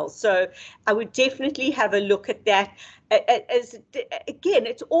as well. So I would definitely have a look at that. Again,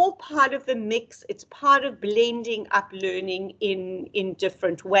 it's all part of the mix. It's part of blending up learning in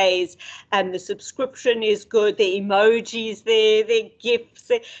different ways. And the subscription is good. The emojis there, the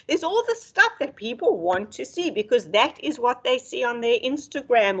GIFs. There's all the stuff that people want to see, because that is what they see on their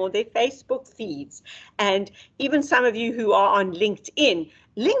Instagram or their Facebook feeds. And even some of you who are on LinkedIn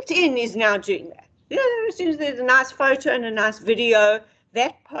is now doing that. As soon as there's a nice photo and a nice video,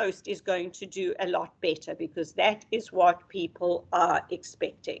 that post is going to do a lot better, because that is what people are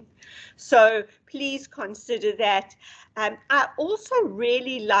expecting. So please consider that. I also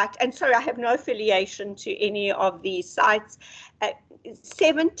really liked, and sorry, I have no affiliation to any of these sites,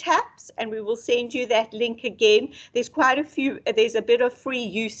 7 Taps, and we will send you that link again. There's quite a few, there's a bit of free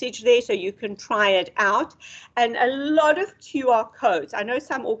usage there, so you can try it out. And a lot of QR codes. I know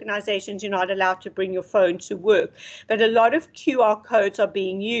some organizations you're not allowed to bring your phone to work, but a lot of QR codes are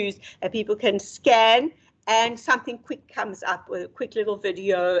being used that people can scan and something quick comes up with a quick little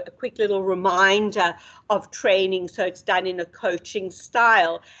video, a quick little reminder of training. So it's done in a coaching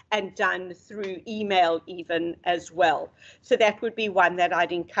style and done through email even as well. So that would be one that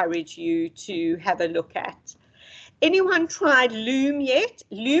I'd encourage you to have a look at. Anyone tried Loom yet?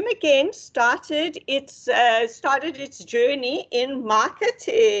 Loom again started its journey in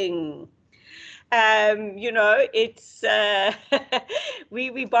marketing. You know, it's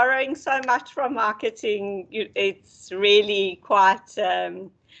we're borrowing so much from marketing. It's really quite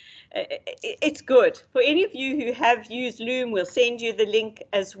it's good. For any of you who have used Loom, we'll send you the link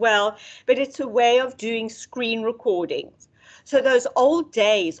as well, but it's a way of doing screen recordings. So those old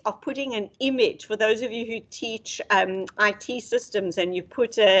days of putting an image, for those of you who teach IT systems, and you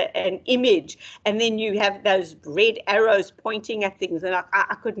put an image and then you have those red arrows pointing at things, and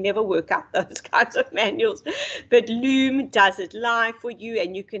I could never work out those kinds of manuals, but Loom does it live for you,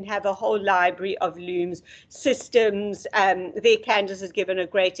 and you can have a whole library of Loom's systems. There, Candace has given a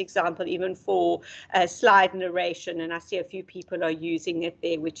great example even for slide narration, and I see a few people are using it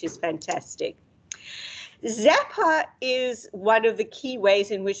there, which is fantastic. Zapper is one of the key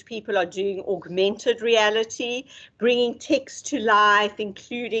ways in which people are doing augmented reality, bringing text to life,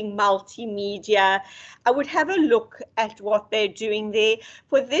 including multimedia. I would have a look at what they're doing there.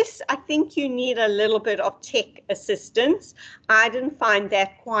 For this, I think you need a little bit of tech assistance. I didn't find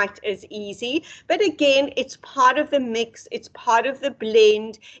that quite as easy, but again, it's part of the mix, it's part of the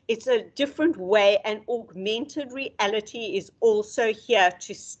blend, it's a different way, and augmented reality is also here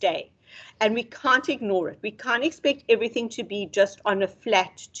to stay. And we can't ignore it. We can't expect everything to be just on a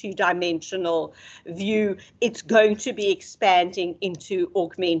flat two-dimensional view. It's going to be expanding into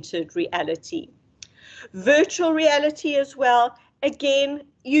augmented reality. Virtual reality as well. Again,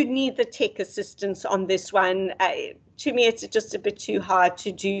 you need the tech assistance on this one. To me, it's just a bit too hard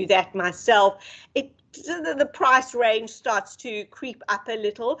to do that myself. The price range starts to creep up a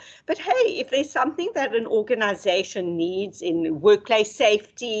little, but hey, if there's something that an organization needs in workplace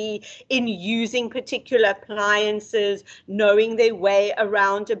safety, in using particular appliances, knowing their way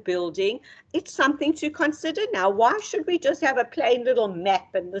around a building, it's something to consider now. Why should we just have a plain little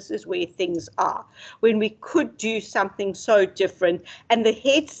map and this is where things are, when we could do something so different? And the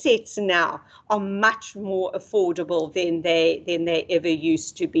headsets now are much more affordable than they ever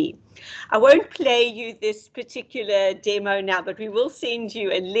used to be. I won't play you this particular demo now, but we will send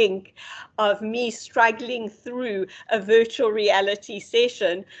you a link of me struggling through a virtual reality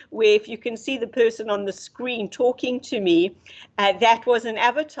session where, if you can see the person on the screen talking to me, that was an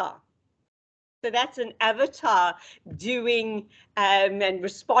avatar. So that's an avatar doing and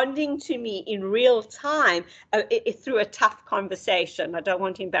responding to me in real time through a tough conversation. I don't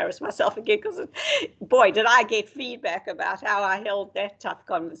want to embarrass myself again, because boy, did I get feedback about how I held that tough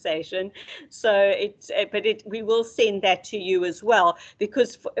conversation. So we will send that to you as well,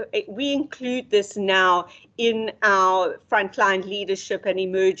 because we include this now in our frontline leadership and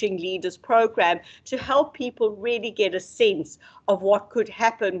emerging leaders program to help people really get a sense of what could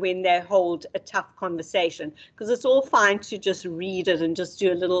happen when they hold a tough conversation, because it's all fine to just read it and just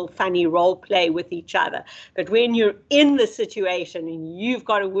do a little funny role play with each other, but when you're in the situation and you've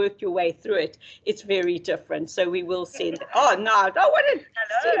got to work your way through it, it's very different. So we will send it. Oh no, I don't want to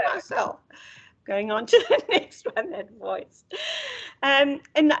see myself. Going on to the next one, that voice. And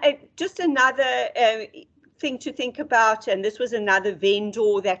just another thing to think about, and this was another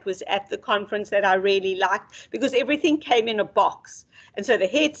vendor that was at the conference that I really liked, because everything came in a box. And so the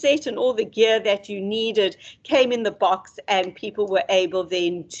headset and all the gear that you needed came in the box, and people were able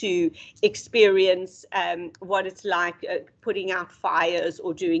then to experience what it's like putting out fires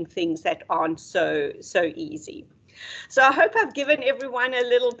or doing things that aren't so easy. So I hope I've given everyone a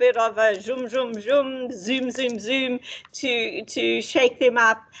little bit of a zoom, zoom, zoom, zoom, zoom, zoom to shake them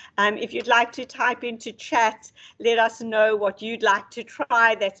up. If you'd like to type into chat, let us know what you'd like to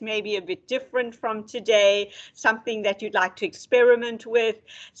try that's maybe a bit different from today, something that you'd like to experiment with,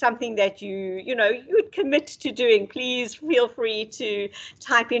 something that you would commit to doing. Please feel free to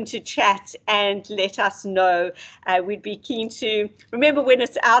type into chat and let us know. We'd be keen to, remember, when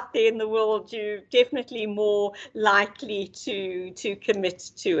it's out there in the world, you're definitely more likely to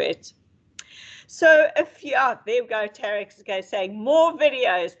commit to it. So there we go, Tarek's saying more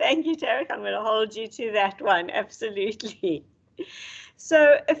videos. Thank you, Tarek. I'm going to hold you to that one. Absolutely.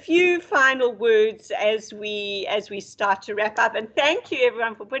 So a few final words as we start to wrap up, and thank you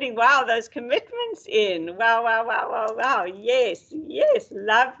everyone for putting those commitments in. Wow. Yes,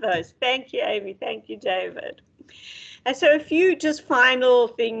 love those. Thank you, Amy. Thank you, David. And so a few just final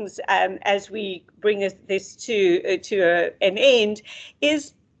things as we bring this to an end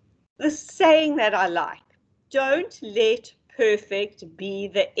is the saying that I like. don't let perfect be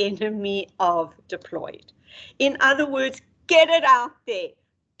the enemy of deployed. In other words, get it out there.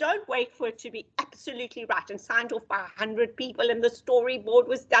 Don't wait for it to be absolutely right and signed off by 100 people and the storyboard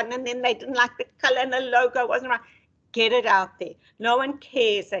was done and then they didn't like the color and the logo wasn't right. Get it out there. No one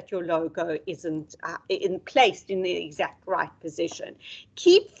cares that your logo isn't placed in the exact right position.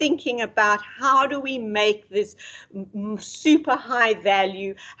 Keep thinking about how do we make this super high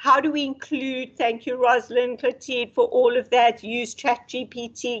value? How do we include, thank you, Rosalind, Clotilde, for all of that, use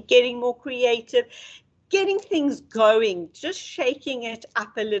ChatGPT, getting more creative, getting things going, just shaking it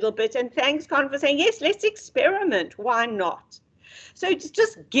up a little bit. And thanks, Con, for saying, yes, let's experiment. Why not? So it's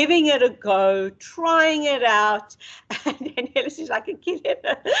just giving it a go, trying it out. And Alice is like a kid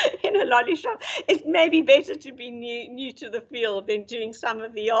in a lolly shop. It may be better to be new to the field than doing some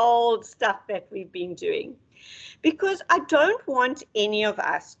of the old stuff that we've been doing. Because I don't want any of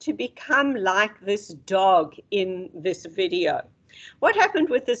us to become like this dog in this video. What happened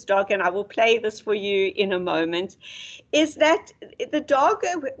with this dog, and I will play this for you in a moment, is that the dog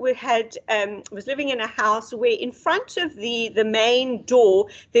was living in a house where in front of the main door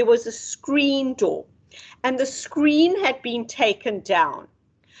there was a screen door, and the screen had been taken down.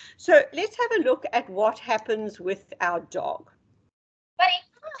 So let's have a look at what happens with our dog. Buddy.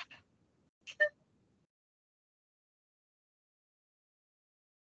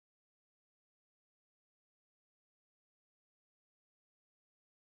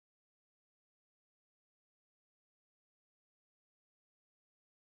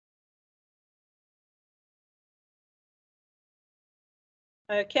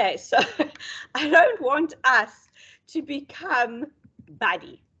 Okay, so I don't want us to become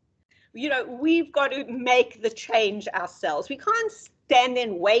Buddy. You know, we've got to make the change ourselves. We can't stand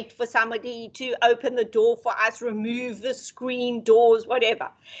and wait for somebody to open the door for us, remove the screen doors, whatever.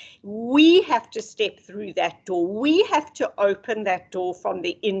 We have to step through that door. We have to open that door from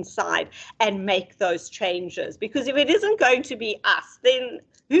the inside and make those changes. Because if it isn't going to be us, then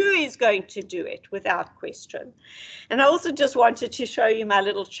who is going to do it without question? And I also just wanted to show you my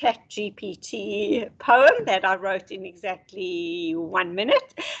little ChatGPT poem that I wrote in exactly 1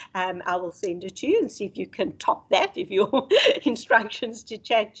 minute. I will send it to you and see if you can top that, if your instructions to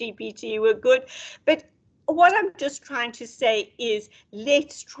ChatGPT were good. But what I'm just trying to say is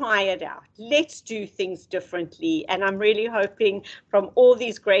let's try it out. Let's do things differently. And I'm really hoping from all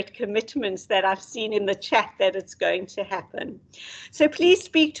these great commitments that I've seen in the chat that it's going to happen. So please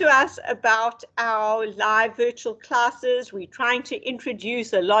speak to us about our live virtual classes. We're trying to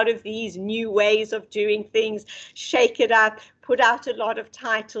introduce a lot of these new ways of doing things, shake it up, put out a lot of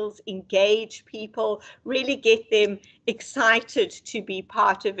titles, engage people, really get them excited to be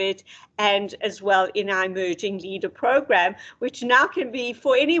part of it, and as well in our Emerging Leader program, which now can be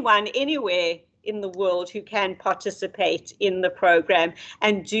for anyone, anywhere in the world who can participate in the program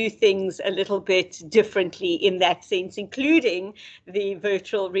and do things a little bit differently in that sense, including the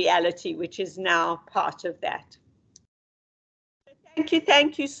virtual reality, which is now part of that.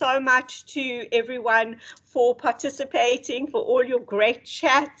 Thank you so much to everyone for participating, for all your great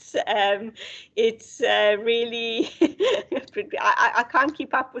chats. It's really, I can't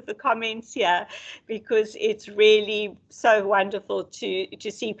keep up with the comments here because it's really so wonderful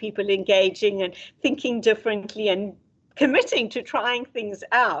to see people engaging and thinking differently and committing to trying things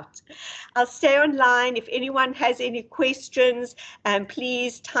out. I'll stay online. If anyone has any questions,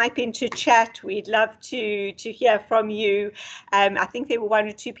 please type into chat. We'd love to hear from you. I think there were 1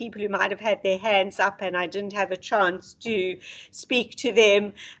 or 2 people who might have had their hands up and I didn't have a chance to speak to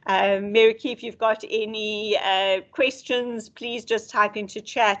them. Mary Kay, if you've got any questions, please just type into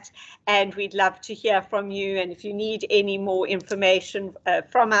chat and we'd love to hear from you. And if you need any more information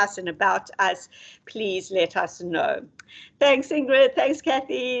from us and about us, please let us know. Thanks, Ingrid. Thanks,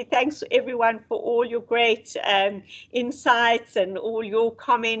 Kathy. Thanks, everyone, for all your great insights and all your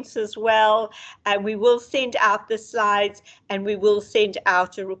comments as well. And we will send out the slides and we will send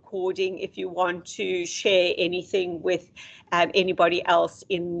out a recording if you want to share anything with anybody else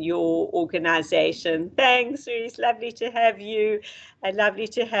in your organization. Thanks, it's lovely to have you and lovely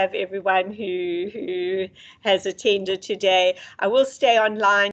to have everyone who has attended today. I will stay online